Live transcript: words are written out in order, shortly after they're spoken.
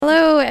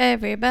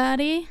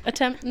everybody.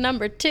 Attempt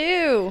number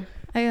 2.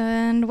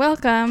 And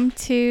welcome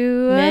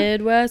to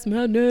Midwest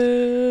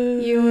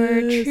Madness.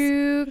 Your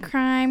true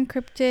crime,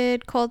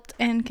 cryptid, cult,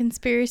 and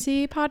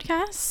conspiracy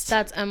podcast.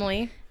 That's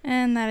Emily.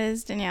 And that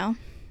is Danielle.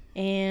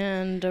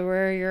 And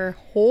we're your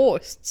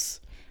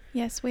hosts.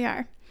 Yes, we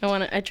are.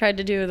 I tried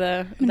to do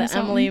the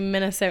Emily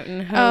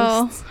Minnesotan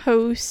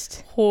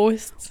hosts.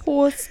 Host.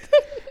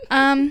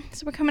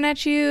 So we're coming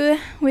at you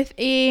with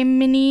a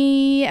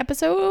mini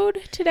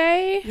episode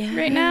today,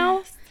 right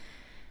now.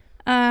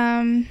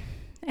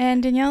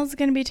 And Danielle's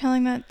going to be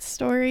telling that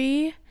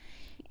story,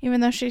 even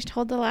though she's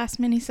told the last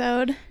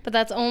mini-sode. But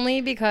that's only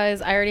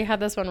because I already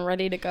had this one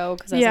ready to go,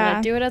 because I was going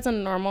to do it as a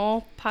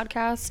normal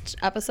podcast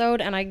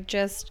episode, and I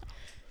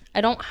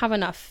don't have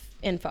enough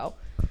info.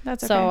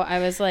 That's okay. So I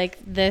was like,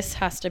 this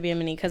has to be a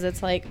mini, because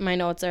it's like my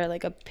notes are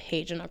like 1.25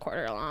 pages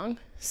long.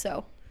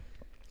 So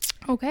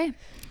okay.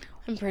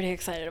 I'm pretty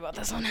excited about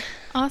this one.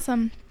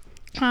 Awesome.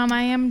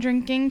 I am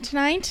drinking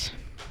tonight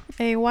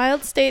a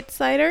Wild State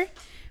cider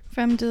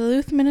from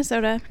Duluth,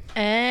 Minnesota.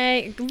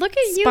 Hey, look at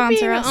you Sponsor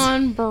being us.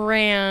 on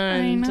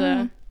brand. I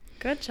know.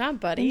 Good job,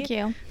 buddy. Thank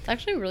you. It's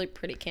actually a really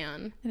pretty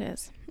can. It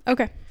is.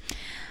 Okay.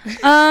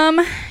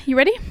 You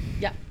ready?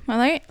 Yeah. All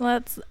right,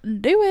 let's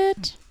do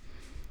it.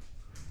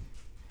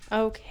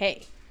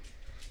 Okay.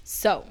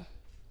 So,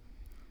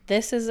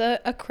 this is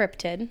a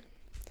cryptid.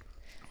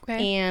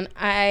 Okay. And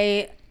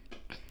I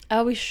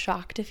was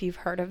shocked if you've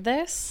heard of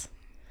this.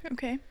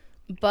 Okay.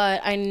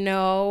 But I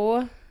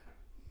know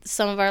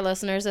some of our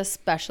listeners,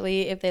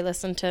 especially if they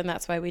listen to And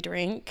That's Why We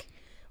Drink,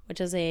 which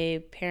is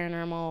a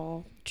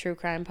paranormal true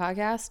crime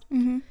podcast,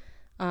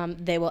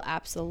 they will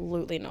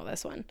absolutely know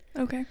this one.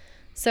 Okay.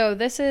 So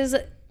this is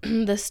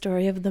the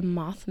story of the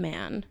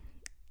Mothman.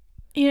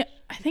 Yeah,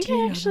 I think Do you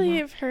I know actually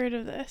have heard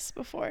of this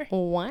before.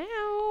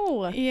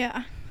 Wow.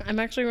 Yeah. I'm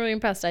actually really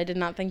impressed. I did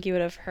not think you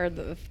would have heard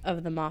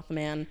of the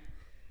Mothman.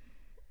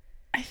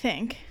 I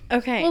think.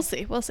 Okay. We'll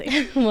see.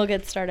 We'll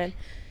get started.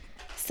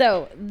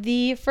 So,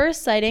 the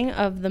first sighting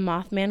of the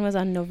Mothman was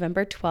on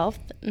November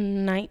 12th,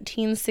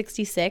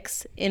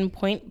 1966 in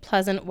Point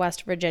Pleasant,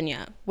 West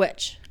Virginia,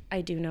 which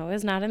I do know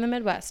is not in the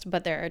Midwest,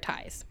 but there are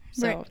ties.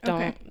 So,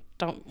 Right.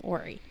 don't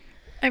worry.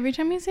 Every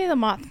time you say the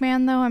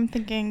Mothman, though, I'm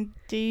thinking,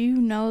 do you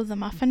know the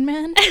Muffin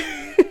Man?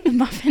 The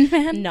Muffin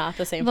Man? Not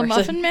the same the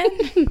person.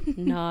 Muffin Man?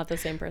 Not the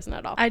same person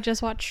at all. I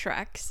just watched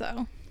Shrek,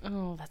 so.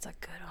 Oh, that's a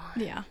good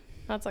one. Yeah.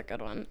 That's a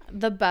good one.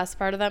 The best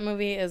part of that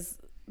movie is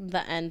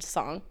the end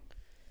song,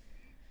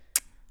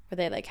 where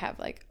they like have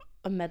like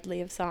a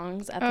medley of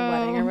songs at the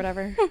wedding or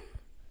whatever.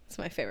 It's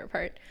my favorite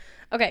part.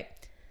 Okay.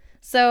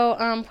 So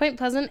Point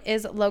Pleasant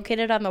is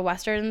located on the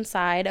western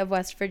side of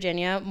West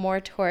Virginia, more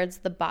towards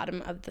the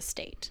bottom of the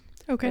state.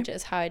 Okay. Which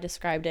is how I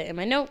described it in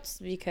my notes,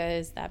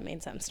 because that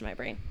made sense to my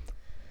brain.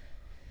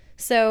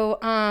 So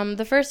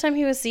the first time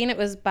he was seen, it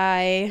was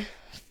by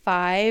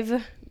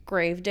 5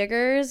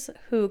 gravediggers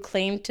who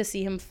claimed to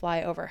see him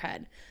fly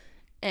overhead.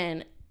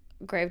 And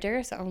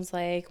gravedigger sounds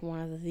like one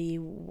of the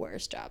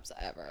worst jobs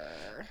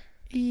ever.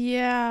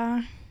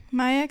 Yeah.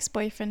 My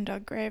ex-boyfriend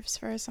dug graves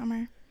for a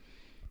summer.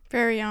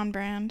 Very on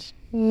brand.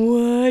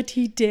 What?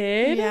 He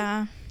did?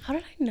 Yeah. How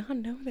did I not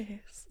know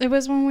this? It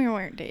was when we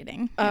weren't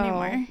dating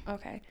anymore.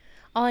 Okay.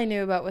 All I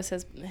knew about was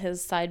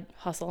his side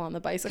hustle on the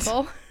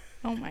bicycle.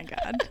 Oh my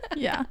God.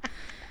 Yeah.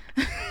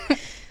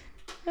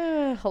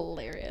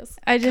 Hilarious.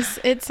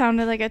 It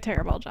sounded like a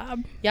terrible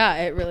job. Yeah,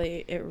 it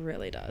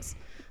really does.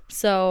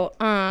 So,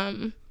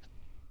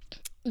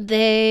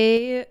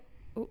 they,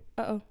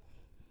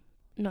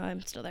 no,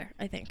 I'm still there,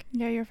 I think.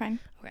 Yeah, you're fine.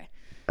 Okay.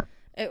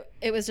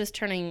 It was just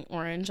turning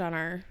orange on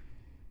our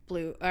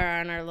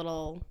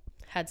little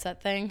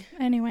headset thing.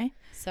 Anyway.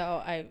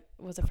 So I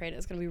was afraid it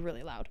was going to be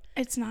really loud.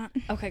 It's not.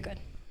 Okay, good.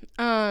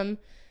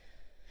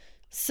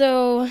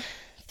 So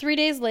 3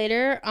 days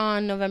later,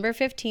 on November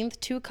 15th,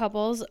 2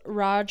 couples,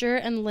 Roger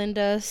and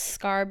Linda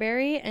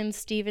Scarberry and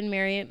Stephen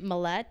Mary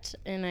Millette,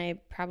 and I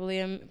probably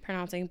am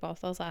pronouncing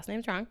both those last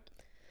names wrong,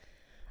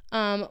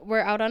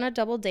 were out on a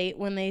double date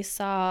when they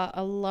saw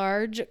a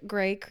large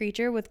gray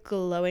creature with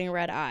glowing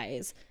red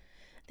eyes.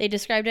 They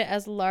described it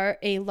as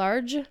a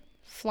large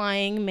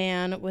flying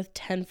man with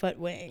 10-foot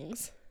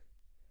wings.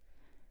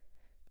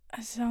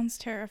 That sounds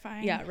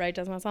terrifying. Yeah, right?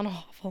 Doesn't that sound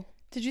awful?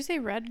 Did you say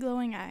red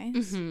glowing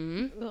eyes?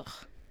 Mm-hmm. Ugh.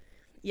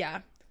 Yeah.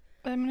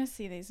 I'm going to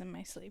see these in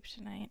my sleep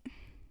tonight.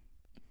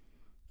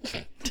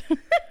 This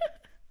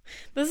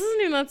isn't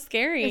even that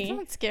scary. It's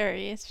not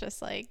scary. It's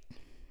just like,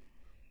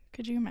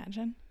 could you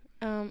imagine?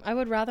 I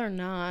would rather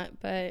not,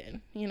 but,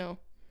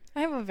 I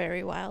have a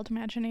very wild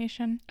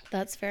imagination.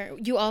 That's fair.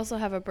 You also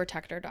have a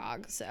protector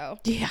dog, so.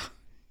 Yeah.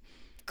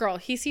 Girl,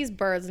 he sees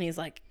birds and he's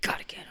like,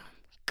 gotta get him.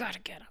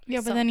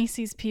 Yeah, but then he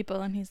sees people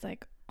and he's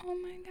like, oh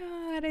my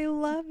God, I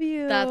love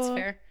you. That's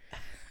fair.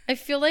 I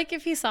feel like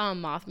if he saw a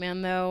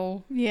Mothman,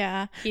 though.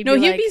 Yeah. He'd be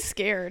be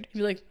scared. He'd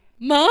be like,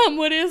 Mom,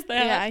 what is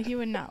that? Yeah, he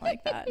would not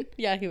like that.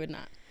 Yeah, he would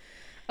not.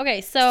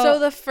 Okay, so. So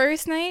the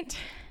first night,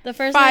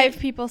 5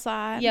 people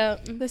saw it.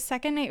 Yep. The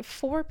second night,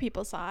 4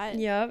 people saw it.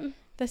 Yep.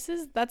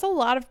 That's a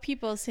lot of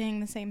people seeing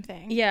the same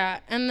thing. Yeah,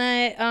 and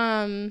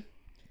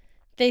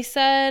they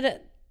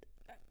said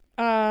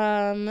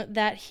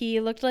that he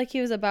looked like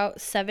he was about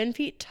 7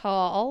 feet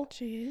tall.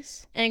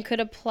 Jeez. And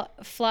could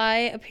fly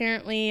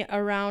apparently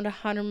around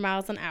 100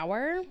 miles an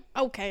hour.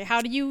 Okay,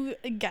 how do you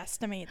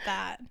guesstimate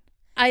that?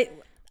 I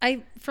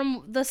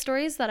from the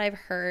stories that I've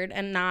heard,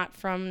 and not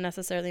from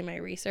necessarily my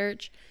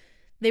research,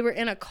 they were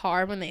in a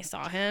car when they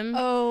saw him.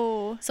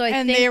 Oh, so I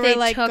think they were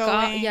like took going,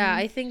 off. Yeah,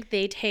 I think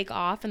they take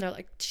off and they're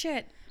like,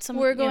 shit.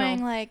 We're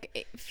going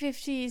like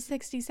 50,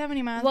 60,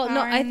 70 miles well, an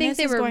hour. no, I think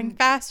they were going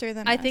faster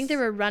than I us. think they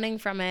were running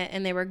from it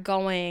and they were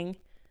going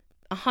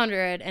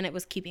 100 and it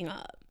was keeping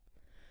up.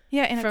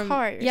 Yeah, in a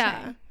car. You're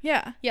saying.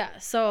 Yeah. Yeah.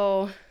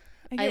 So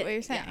I get what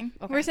you're saying.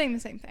 Yeah, okay. We're saying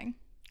the same thing.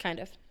 Kind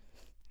of.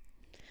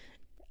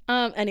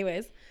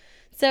 Anyways,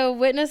 so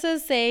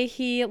witnesses say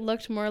he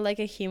looked more like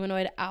a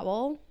humanoid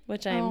owl,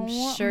 which I'm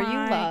sure you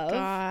love. Oh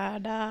my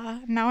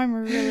God. Now I'm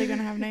really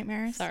gonna have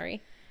nightmares.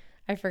 Sorry,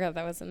 I forgot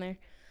that was in there.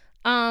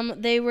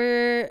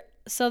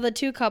 The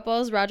two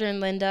couples, Roger and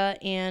Linda,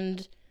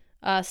 and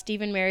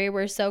Steve and Mary,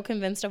 were so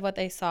convinced of what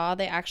they saw,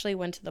 they actually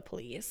went to the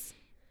police.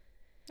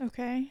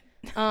 Okay.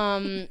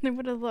 They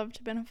would have loved to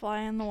have been a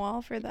fly on the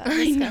wall for that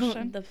discussion.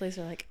 I know. The police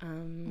are like,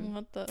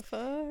 what the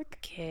fuck?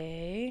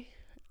 Okay.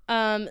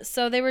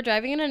 So they were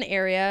driving in an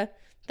area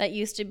that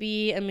used to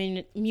be a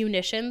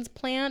munitions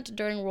plant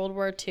during World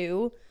War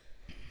II.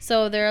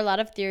 So there are a lot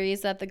of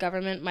theories that the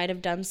government might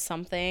have done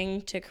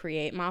something to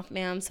create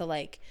Mothman. So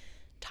like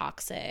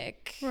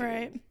toxic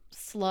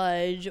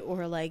sludge,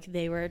 or like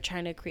they were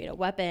trying to create a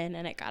weapon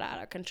and it got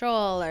out of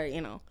control, or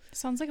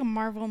Sounds like a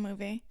Marvel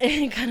movie.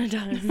 It kind of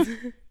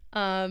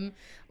does.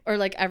 Or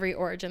like every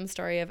origin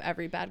story of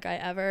every bad guy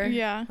ever.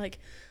 Yeah. Like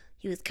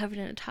he was covered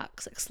in a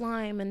toxic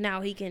slime and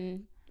now he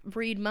can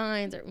read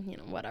minds, or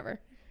whatever.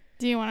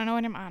 Do you want to know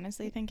what I'm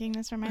honestly thinking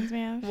this reminds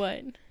me of?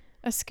 What?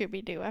 A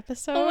Scooby-Doo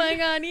episode. Oh my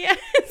God,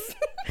 yes.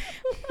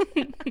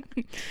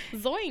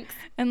 Zoinks.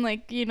 And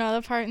like,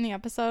 the part in the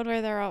episode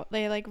where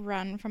they like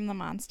run from the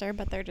monster,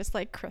 but they're just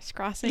like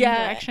crisscrossing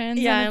directions.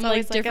 Yeah, and it's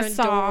always like different a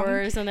song.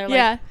 doors, and they're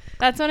like,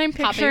 that's what I'm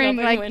picturing,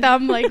 like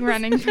them like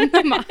running from the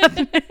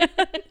Mothman.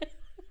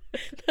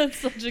 That's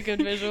such a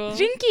good visual.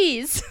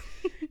 Jinkies.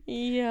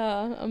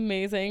 Yeah,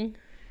 amazing.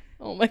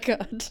 Oh my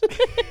God.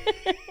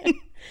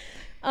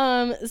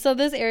 So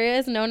this area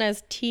is known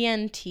as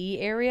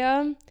TNT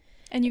area.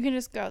 And you can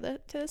just go to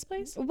this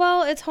place?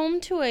 Well, it's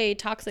home to a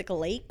toxic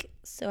lake,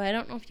 so I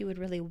don't know if you would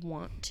really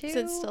want to. So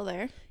it's still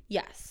there?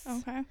 Yes.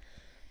 Okay.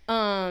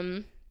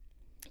 And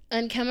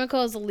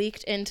chemicals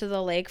leaked into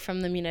the lake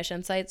from the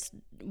munition sites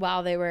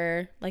while they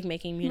were like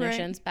making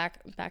munitions back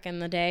in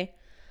the day.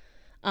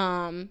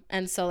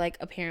 And so like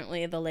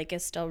apparently the lake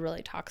is still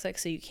really toxic,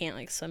 so you can't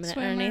like swim in it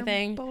or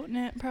anything. Boat in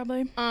it,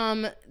 probably.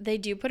 They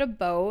do put a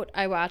boat.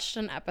 I watched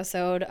an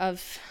episode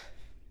of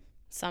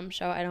some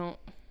show.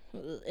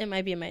 It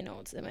might be in my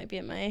notes. It might be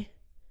in my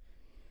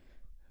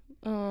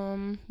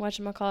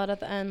whatchamacallit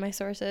at the end, my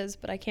sources,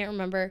 but I can't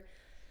remember.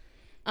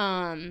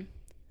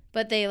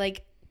 But they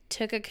like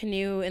took a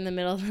canoe in the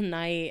middle of the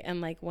night and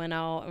like went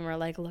out and were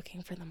like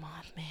looking for the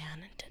Mothman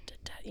and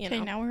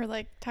Okay, now we're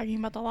like talking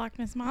about the Loch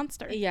Ness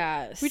Monster.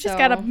 Yeah. We just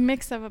got a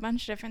mix of a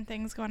bunch of different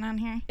things going on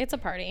here. It's a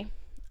party.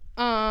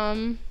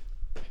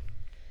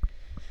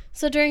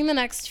 So during the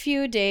next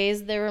few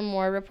days, there were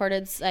more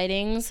reported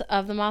sightings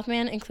of the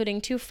Mothman, including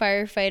 2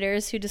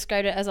 firefighters who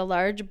described it as a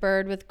large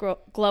bird with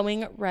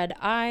glowing red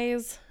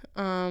eyes,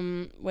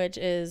 which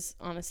is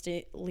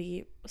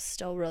honestly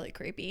still really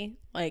creepy.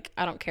 Like,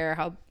 I don't care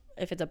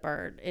if it's a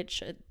bird, it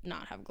should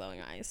not have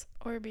glowing eyes.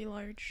 Or be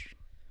large.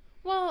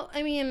 Well,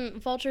 I mean,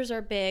 vultures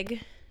are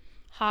big.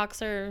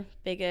 Hawks are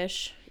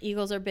biggish.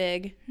 Eagles are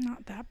big.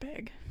 Not that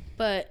big.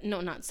 But,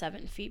 no, not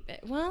 7 feet big.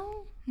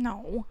 Well...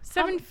 No.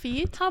 7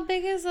 feet? How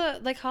big is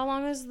how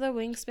long is the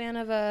wingspan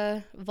of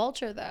a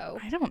vulture, though?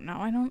 I don't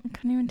know.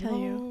 Couldn't even tell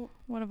you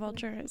what a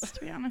vulture is,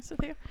 to be honest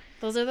with you.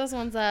 Those are those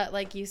ones that,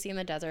 like, you see in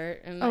the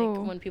desert and,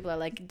 like, when people are,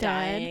 like,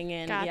 dying.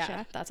 And,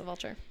 yeah, that's a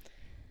vulture.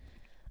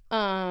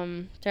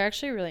 They're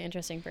actually really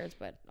interesting birds,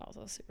 but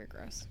also super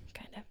gross,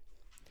 kind of.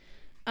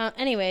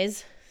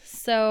 Anyways,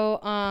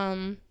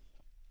 so,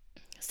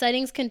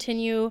 sightings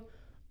continue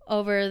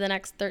over the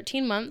next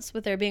 13 months,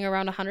 with there being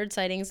around 100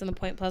 sightings in the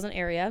Point Pleasant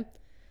area.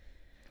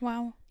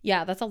 Wow.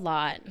 Yeah, that's a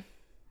lot.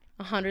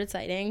 100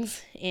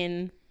 sightings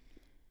in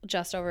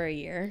just over a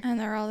year. And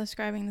they're all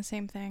describing the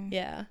same thing.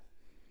 Yeah.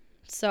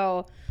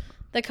 So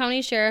the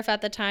county sheriff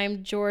at the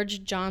time,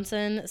 George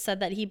Johnson, said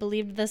that he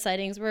believed the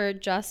sightings were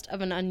just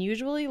of an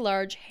unusually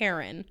large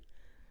heron,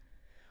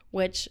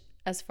 which,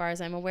 as far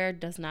as I'm aware,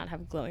 does not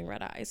have glowing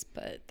red eyes,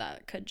 but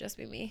that could just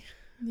be me.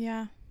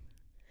 Yeah.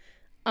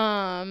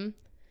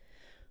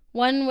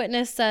 One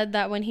witness said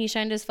that when he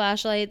shined his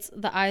flashlights,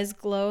 the eyes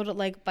glowed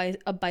like by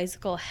a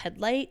bicycle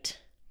headlight.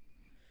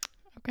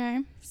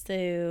 Okay.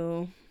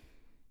 So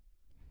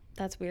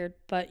that's weird,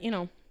 but he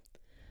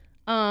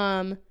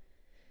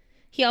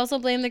also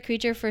blamed the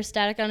creature for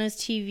static on his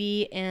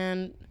TV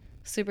and,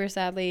 super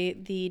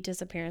sadly, the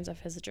disappearance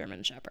of his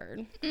German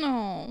Shepherd.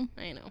 No.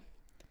 I know.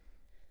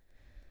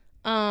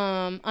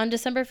 On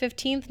December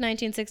 15th,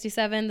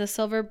 1967, the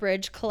Silver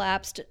Bridge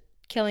collapsed,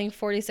 killing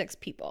 46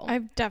 people.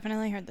 I've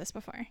definitely heard this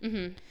before.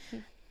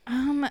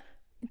 Mm-hmm.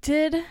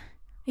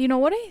 You know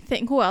what I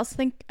think? Who else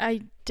think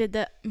I did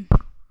that?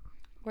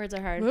 Words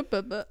are hard.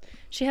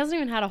 She hasn't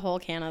even had a whole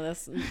can of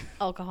this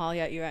alcohol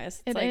yet, you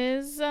guys. It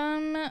is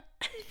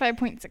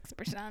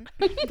 5.6%.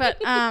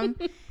 But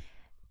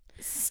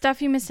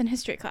stuff you missed in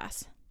history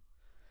class.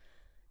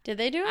 Did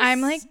they do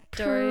I'm like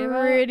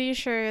pretty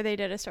sure they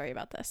did a story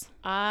about this.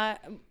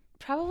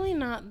 Probably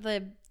not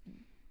the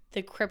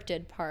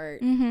cryptid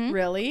part. Mm-hmm.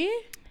 Really?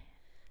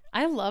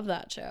 I love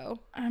that show.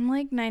 I'm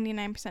like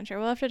 99% sure.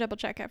 We'll have to double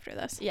check after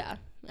this. Yeah.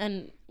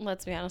 And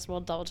let's be honest, we'll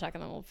double check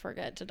and then we'll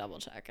forget to double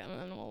check and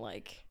then we'll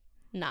like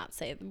not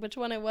say which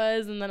one it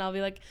was and then I'll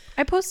be like,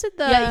 I posted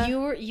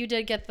the you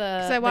did get the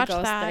because I watched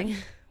ghost that thing.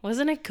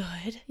 Wasn't it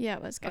good? Yeah,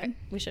 it was good. Okay,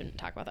 we shouldn't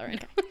talk about that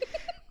right now.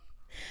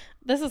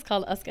 This is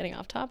called us getting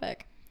off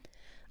topic.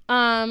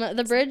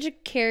 The bridge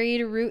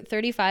carried Route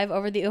 35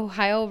 over the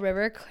Ohio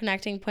River,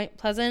 connecting Point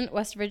Pleasant,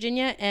 West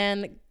Virginia,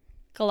 and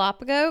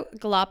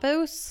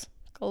Galapagos.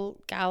 I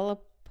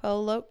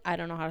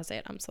don't know how to say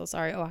it. I'm so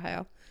sorry,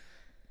 Ohio.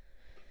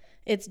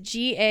 It's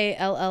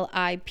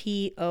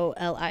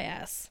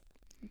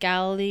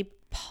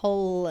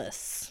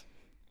Gallipolis.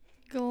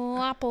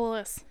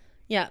 Galapagos.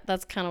 Yeah,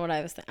 that's kind of what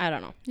I was thinking. I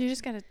don't know. You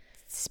just gotta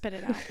spit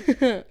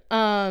it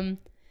out.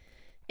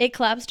 It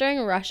collapsed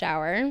during rush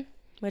hour,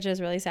 which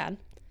is really sad.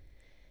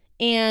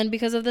 And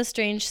because of the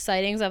strange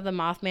sightings of the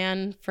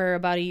Mothman for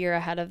about a year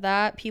ahead of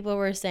that, people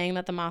were saying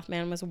that the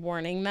Mothman was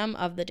warning them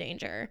of the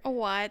danger.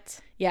 What?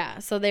 Yeah.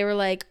 So they were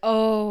like,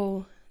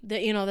 oh,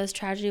 this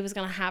tragedy was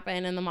going to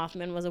happen and the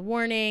Mothman was a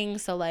warning.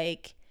 So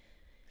like,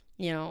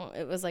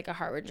 it was like a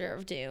harbinger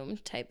of doom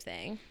type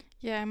thing.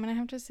 Yeah, I'm going to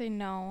have to say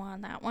no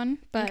on that one.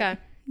 But okay.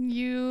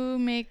 You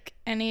make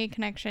any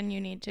connection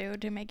you need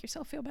to make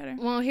yourself feel better.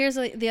 Well, here's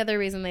the other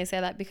reason they say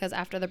that, because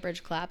after the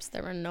bridge collapsed,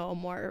 there were no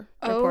more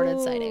reported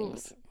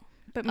sightings.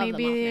 But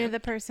maybe the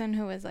person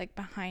who was like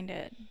behind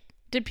it.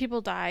 Did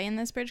people die in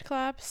this bridge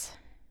collapse?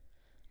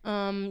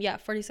 Yeah,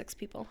 46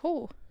 people.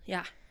 Oh.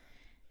 Yeah.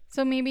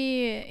 So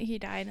maybe he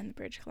died in the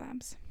bridge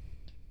collapse.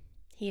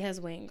 He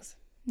has wings.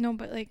 No,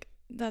 but like,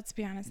 let's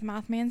be honest, the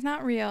Mothman's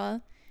not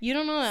real. You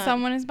don't know that.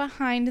 Someone is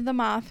behind the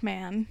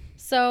Mothman.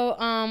 So,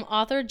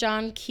 author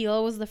John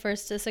Keel was the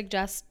first to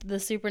suggest the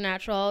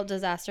supernatural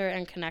disaster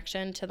and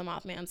connection to the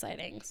Mothman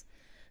sightings.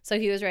 So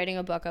he was writing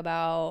a book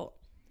about,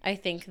 I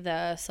think,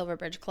 the Silver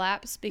Bridge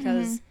collapse,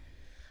 because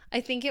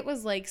I think it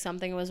was like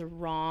something was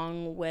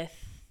wrong with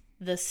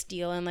the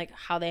steel and like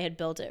how they had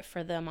built it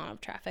for the amount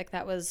of traffic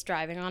that was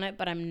driving on it,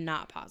 but I'm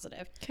not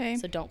positive. Okay.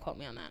 So don't quote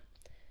me on that.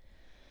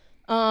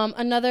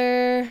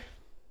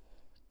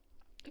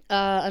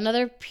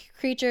 Another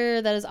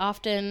creature that is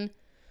often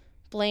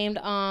blamed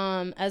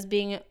as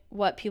being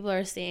what people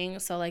are seeing,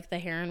 so like the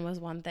heron was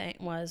one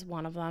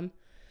of them,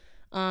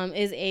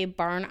 is a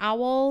barn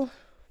owl.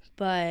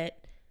 But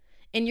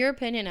in your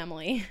opinion,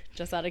 Emily,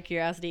 just out of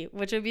curiosity,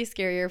 which would be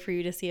scarier for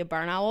you to see, a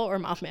barn owl or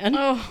Mothman?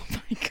 Oh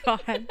my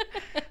god.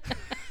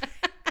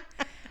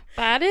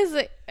 That is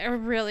a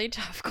really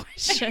tough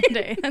question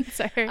to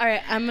answer. All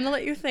right, I'm going to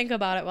let you think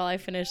about it while I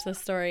finish the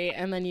story,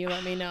 and then you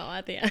let me know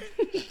at the end.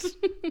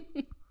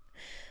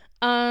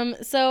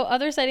 So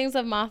other sightings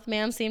of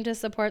Mothman seem to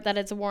support that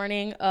it's a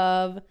warning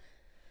of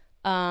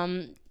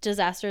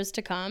disasters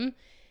to come.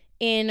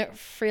 In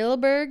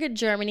Freiburg,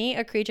 Germany,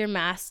 a creature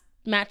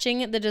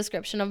matching the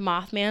description of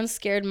Mothman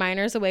scared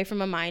miners away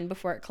from a mine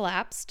before it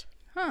collapsed.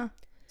 Huh.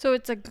 So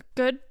it's a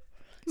good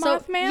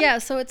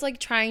Mothman? So it's like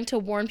trying to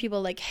warn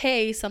people like,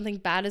 hey, something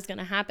bad is going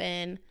to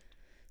happen.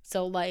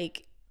 So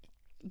like,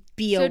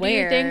 be aware. So do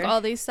you think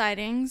all these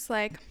sightings,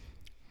 like,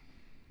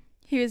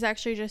 he was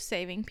actually just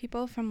saving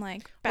people from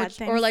like bad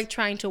things? Or like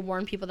trying to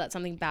warn people that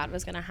something bad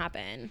was going to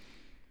happen.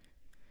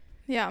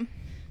 Yeah.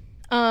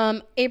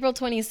 April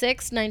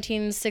 26,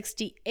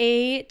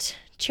 1968,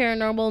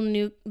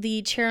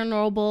 the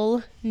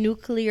Chernobyl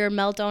nuclear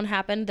meltdown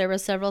happened. There were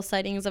several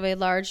sightings of a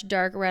large,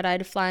 dark,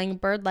 red-eyed, flying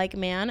bird-like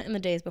man in the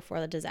days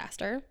before the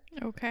disaster.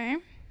 Okay.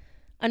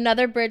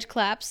 Another bridge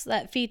collapse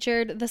that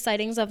featured the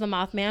sightings of the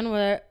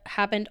Mothman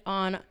happened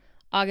on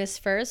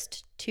August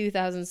 1st,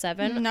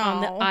 2007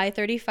 on the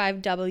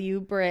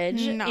I-35W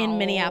bridge in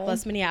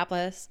Minneapolis,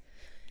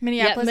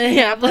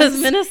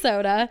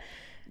 Minnesota.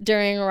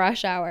 During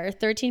rush hour,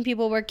 13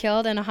 people were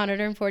killed and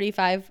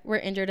 145 were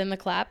injured in the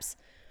collapse.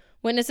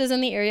 Witnesses in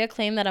the area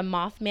claim that a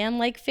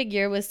Mothman-like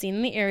figure was seen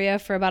in the area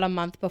for about a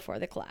month before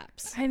the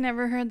collapse. I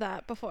never heard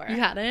that before. You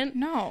hadn't?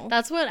 No.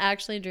 That's what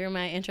actually drew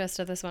my interest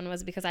to this one,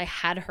 was because I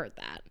had heard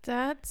that.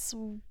 That's...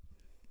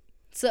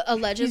 So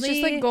allegedly...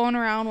 He's just like going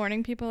around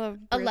warning people of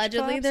bridge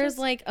allegedly collapses? There's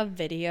like a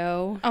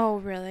video. Oh,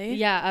 really?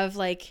 Yeah, of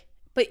like...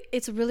 But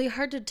it's really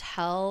hard to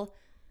tell.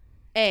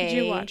 Did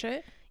you watch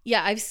it?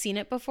 Yeah, I've seen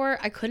it before.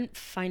 I couldn't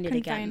find it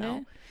again,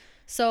 though.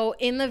 So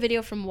in the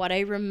video, from what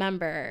I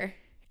remember,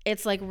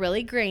 it's like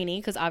really grainy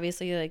because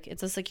obviously like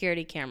it's a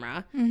security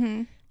camera.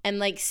 Mm-hmm. And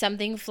like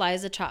something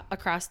flies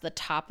across the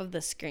top of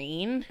the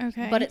screen.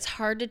 Okay. But it's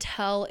hard to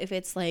tell if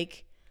it's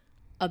like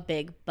a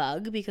big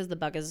bug because the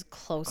bug is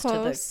close. To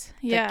the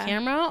yeah.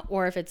 camera,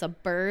 or if it's a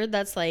bird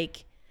that's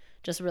like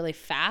just really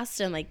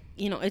fast and like,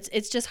 you know,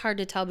 it's just hard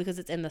to tell because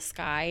it's in the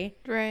sky.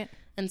 Right.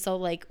 And so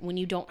like when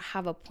you don't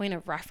have a point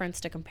of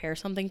reference to compare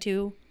something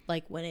to,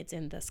 like when it's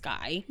in the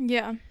sky,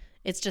 yeah,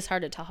 it's just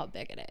hard to tell how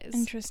big it is.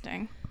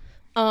 Interesting.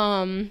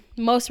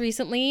 Most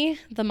recently,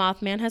 the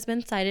Mothman has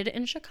been sighted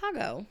in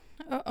Chicago.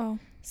 Uh-oh.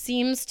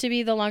 Seems to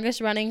be the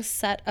longest running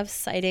set of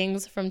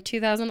sightings from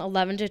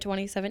 2011 to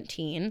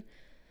 2017.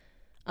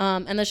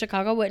 And the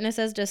Chicago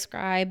witnesses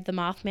described the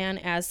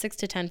Mothman as 6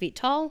 to 10 feet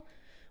tall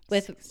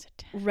with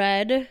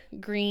red,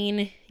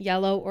 green,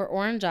 yellow, or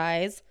orange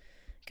eyes.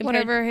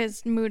 Whatever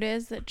his mood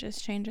is, it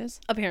just changes.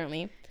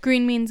 Apparently.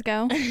 Green means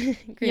go.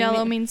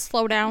 Yellow means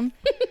slow down.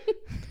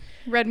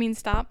 Red means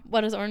stop.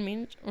 What does orange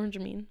mean? Orange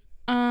mean?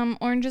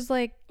 Orange is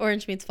like...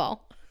 Orange means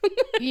fall.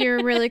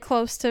 You're really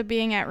close to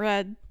being at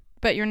red,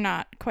 but you're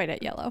not quite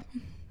at yellow.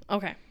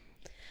 Okay.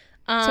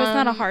 So it's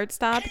not a hard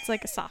stop. It's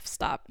like a soft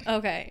stop.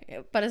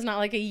 Okay. But it's not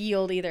like a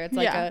yield either. It's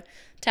like a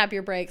tap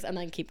your brakes and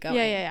then keep going.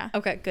 Yeah.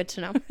 Okay. Good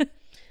to know.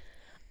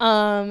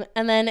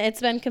 And then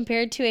it's been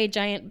compared to a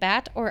giant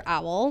bat or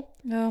owl.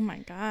 Oh my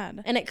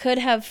God. And it could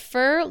have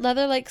fur,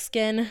 leather-like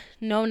skin,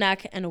 no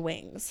neck, and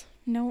wings.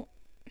 No.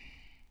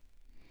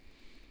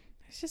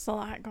 There's just a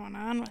lot going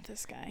on with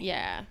this guy.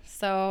 Yeah.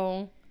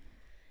 So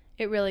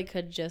it really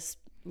could just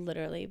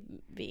literally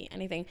be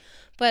anything.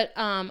 But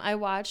I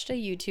watched a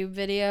YouTube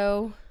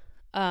video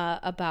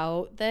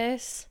about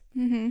this.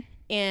 Mm-hmm.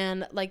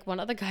 And like one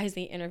of the guys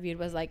they interviewed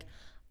was like,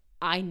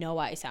 I know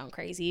I sound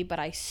crazy, but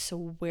I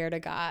swear to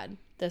God,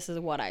 this is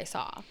what I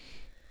saw.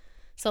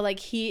 So like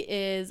he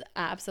is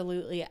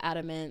absolutely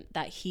adamant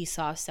that he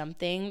saw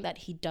something that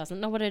he doesn't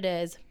know what it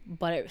is,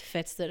 but it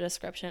fits the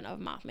description of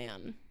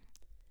Mothman.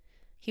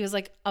 He was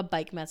like a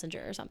bike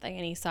messenger or something,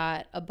 and he saw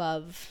it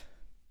above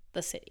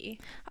the city.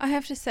 I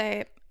have to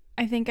say,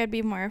 I think I'd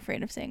be more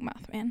afraid of saying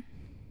Mothman.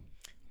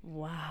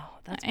 Wow.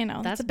 I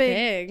know. That's a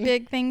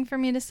big thing for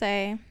me to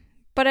say.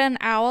 But an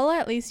owl,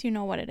 at least you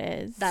know what it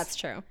is. That's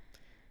true.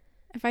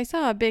 If I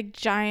saw a big,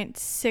 giant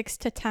 6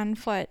 to 10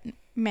 foot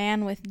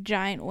man with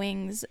giant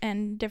wings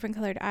and different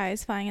colored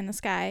eyes flying in the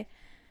sky,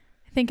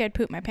 I think I'd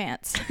poop my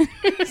pants.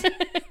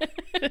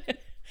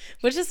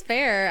 Which is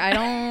fair. I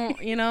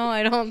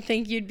don't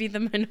think you'd be the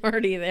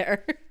minority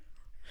there.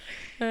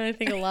 I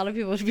think a lot of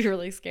people would be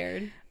really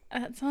scared.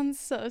 That sounds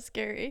so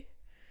scary.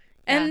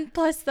 Yeah. And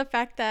plus the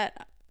fact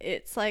that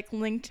it's like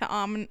linked to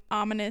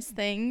ominous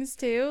things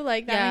too.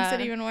 Like that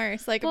makes it even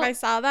worse. Like if I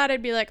saw that,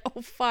 I'd be like,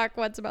 oh fuck,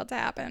 what's about to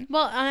happen?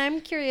 Well, I'm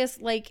curious,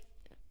 like,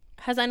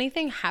 has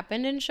anything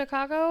happened in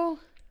Chicago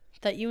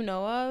that you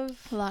know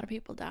of? A lot of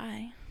people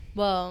die.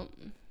 Well,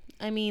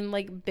 I mean,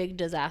 like big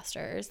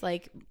disasters,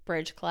 like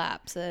bridge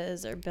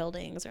collapses or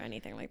buildings or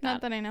anything like that.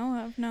 Not that I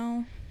know of,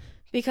 no.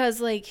 Because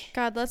like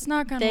God, let's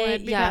knock on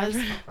wood. Because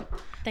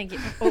Thank you.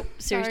 Oh,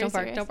 Sirius, don't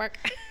bark, Sirius. don't bark.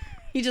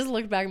 He just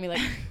looked back at me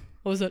like,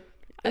 what was it?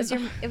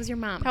 It was your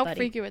mom. How buddy.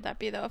 freaky would that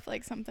be though if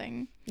like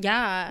something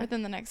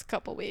within the next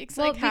couple weeks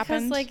because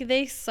happened? like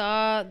they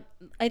saw,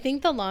 I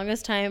think the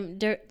longest time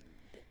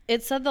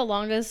it said the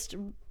longest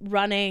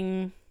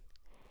running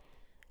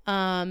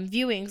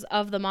viewings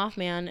of the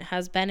Mothman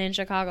has been in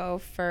Chicago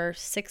for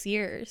 6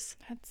 years.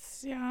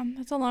 That's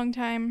a long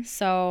time.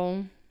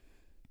 So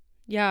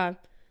yeah,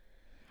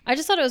 I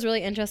just thought it was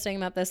really interesting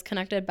that this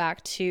connected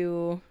back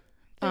to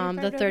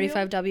the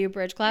 35W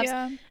bridge collapse.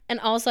 Yeah. And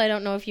also, I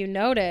don't know if you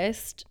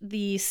noticed,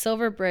 the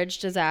Silver Bridge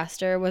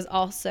disaster was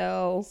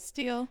also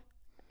Steel.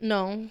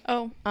 No.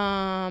 Oh.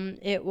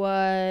 It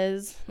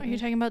was. Are you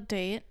talking about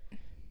date?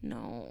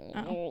 No.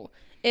 Oh.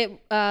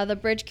 The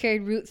bridge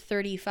carried Route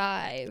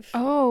 35.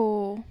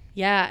 Oh.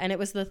 Yeah, and it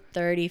was the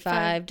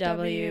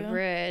 35W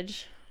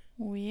bridge.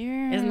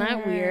 Weird. Isn't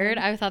that weird?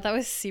 I thought that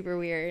was super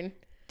weird.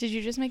 Did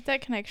you just make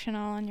that connection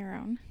all on your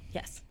own?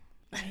 Yes.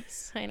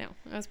 Nice. I know.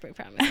 I was pretty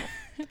proud of myself.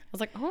 I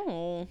was like,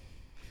 oh.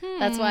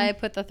 That's why I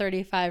put the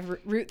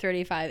Route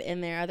 35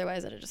 in there.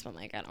 Otherwise, I'd have just been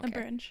like, I don't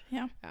care. A bridge.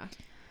 Yeah. Yeah.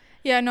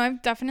 Yeah, no,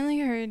 I've definitely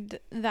heard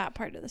that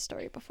part of the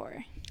story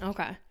before.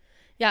 Okay.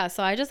 Yeah,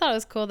 so I just thought it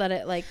was cool that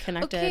it like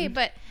connected. Okay,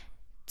 but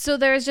so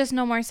there's just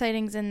no more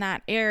sightings in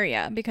that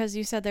area because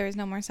you said there was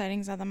no more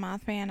sightings of the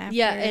Mothman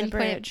after the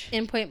bridge.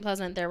 In Point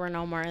Pleasant, there were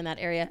no more in that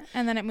area.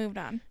 And then it moved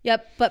on.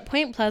 Yep, but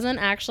Point Pleasant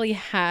actually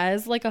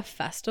has like a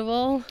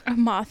festival. A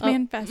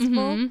Mothman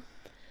festival? Mm-hmm.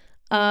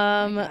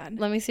 Oh my God.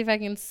 Let me see if I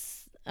can...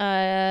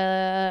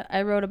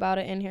 I wrote about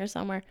it in here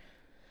somewhere.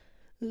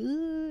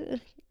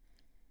 The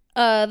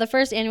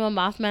first annual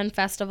Mothman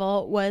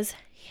Festival was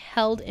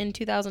held in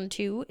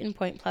 2002 in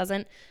Point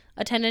Pleasant.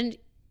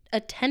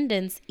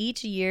 Attendance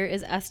each year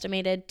is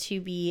estimated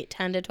to be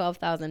 10 to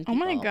 12,000 people. Oh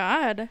my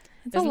God.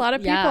 That's a lot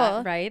of people.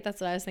 Yeah, right?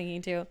 That's what I was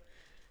thinking too.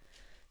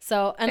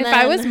 So, and if then,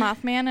 I was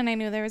Mothman and I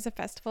knew there was a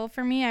festival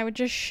for me, I would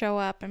just show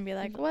up and be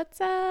like,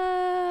 what's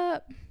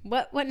up?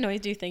 What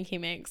noise do you think he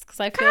makes? Because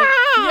I feel like,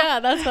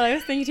 yeah, that's what I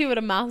was thinking too, but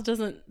a mouse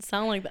doesn't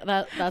sound like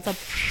that. That's a...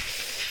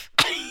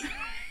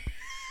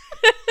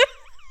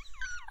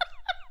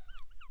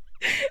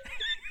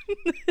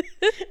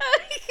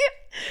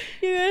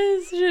 You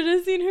guys, should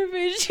have seen her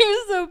face. She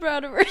was so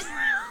proud of herself.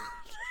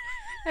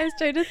 I was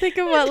trying to think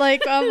of what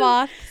like a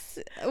moth's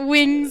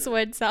wings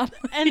would sound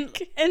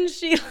like. And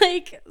she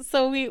like,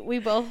 so we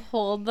both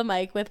hold the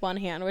mic with one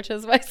hand, which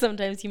is why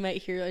sometimes you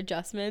might hear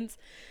adjustments.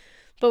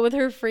 But with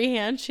her free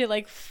hand, she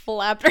like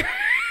flapped her.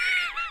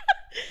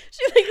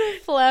 She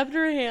like flapped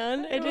her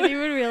hand. I didn't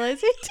even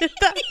realize you did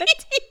that.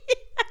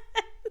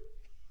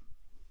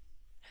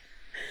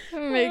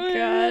 Oh my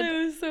god.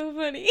 It was so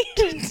funny.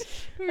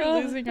 We're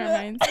losing our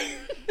minds.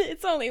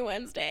 It's only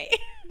Wednesday.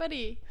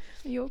 Buddy,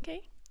 are you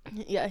okay?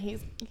 Yeah,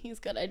 he's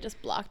good. I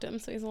just blocked him,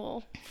 so he's a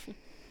little,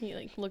 he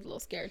like looked a little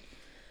scared.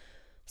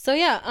 So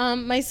yeah,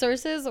 my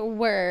sources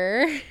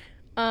were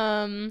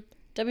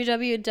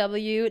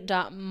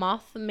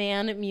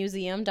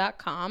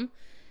www.mothmanmuseum.com,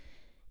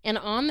 and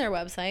on their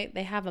website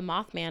they have a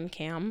Mothman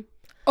cam.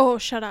 Oh,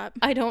 shut up.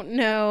 I don't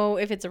know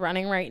if it's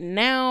running right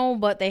now,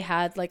 but they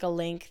had like a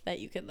link that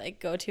you could like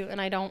go to,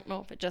 and I don't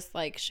know if it just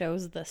like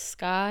shows the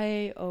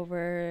sky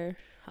over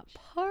a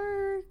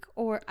park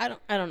or I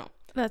don't know.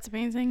 That's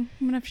amazing.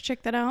 I'm gonna have to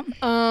check that out.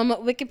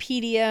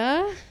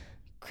 Wikipedia,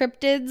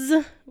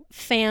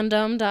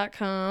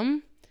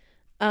 cryptidsfandom.com,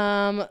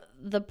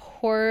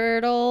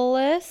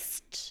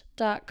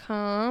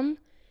 theportalist.com,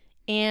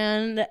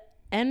 and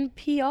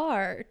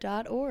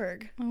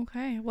npr.org.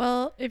 Okay.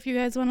 Well, if you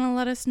guys want to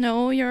let us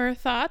know your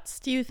thoughts,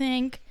 do you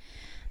think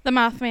the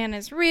Mothman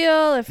is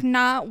real? If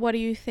not, what do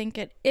you think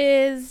it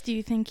is? Do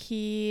you think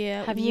he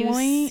Have you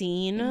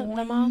seen the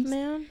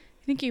Mothman?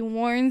 I think he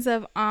warns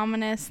of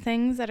ominous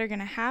things that are going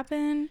to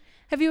happen.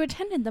 Have you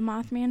attended the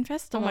Mothman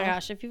Festival? Oh my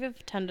gosh, if you've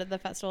attended the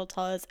festival,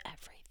 tell us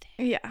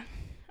everything. Yeah.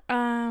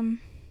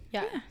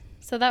 Yeah.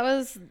 So that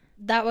was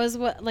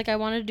what, like, I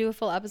wanted to do a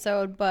full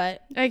episode,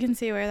 but I can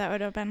see where that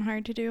would have been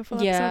hard to do a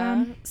full episode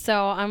on.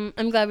 So I'm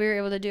glad we were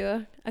able to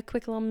do a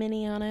quick little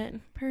mini on it.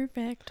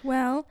 Perfect.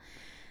 Well,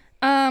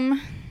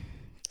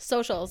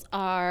 socials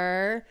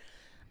are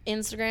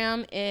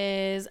Instagram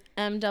is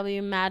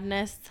MW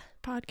Madness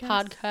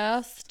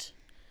Podcast.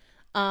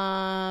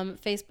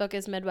 Facebook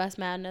is Midwest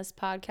Madness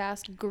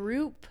Podcast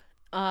Group.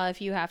 If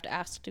you have to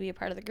ask to be a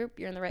part of the group,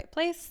 you're in the right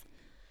place.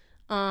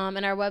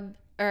 And our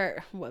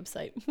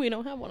website, we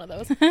don't have one of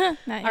those.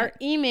 Our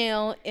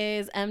email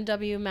is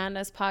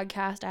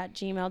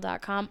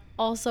mwmadnesspodcast@gmail.com.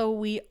 Also,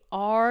 we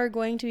are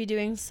going to be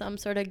doing some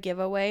sort of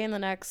giveaway in the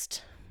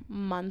next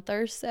month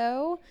or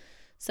so.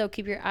 So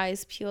keep your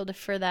eyes peeled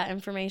for that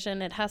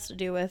information. It has to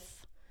do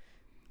with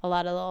a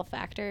lot of little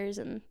factors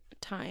and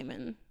time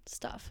and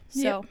stuff.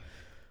 So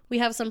we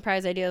have some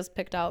prize ideas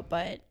picked out,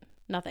 but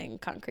nothing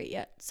concrete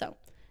yet. So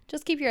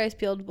just keep your eyes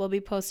peeled. We'll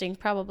be posting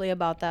probably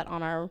about that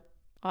on our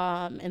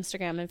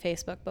Instagram and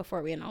Facebook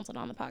before we announce it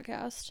on the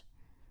podcast.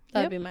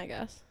 That'd be my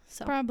guess.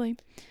 So probably.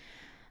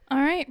 All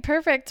right,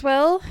 perfect.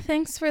 Well,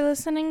 thanks for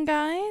listening,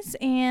 guys,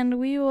 and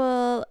we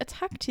will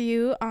talk to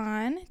you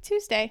on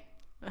Tuesday.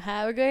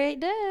 have a great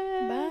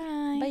day.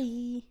 Bye.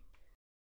 Bye.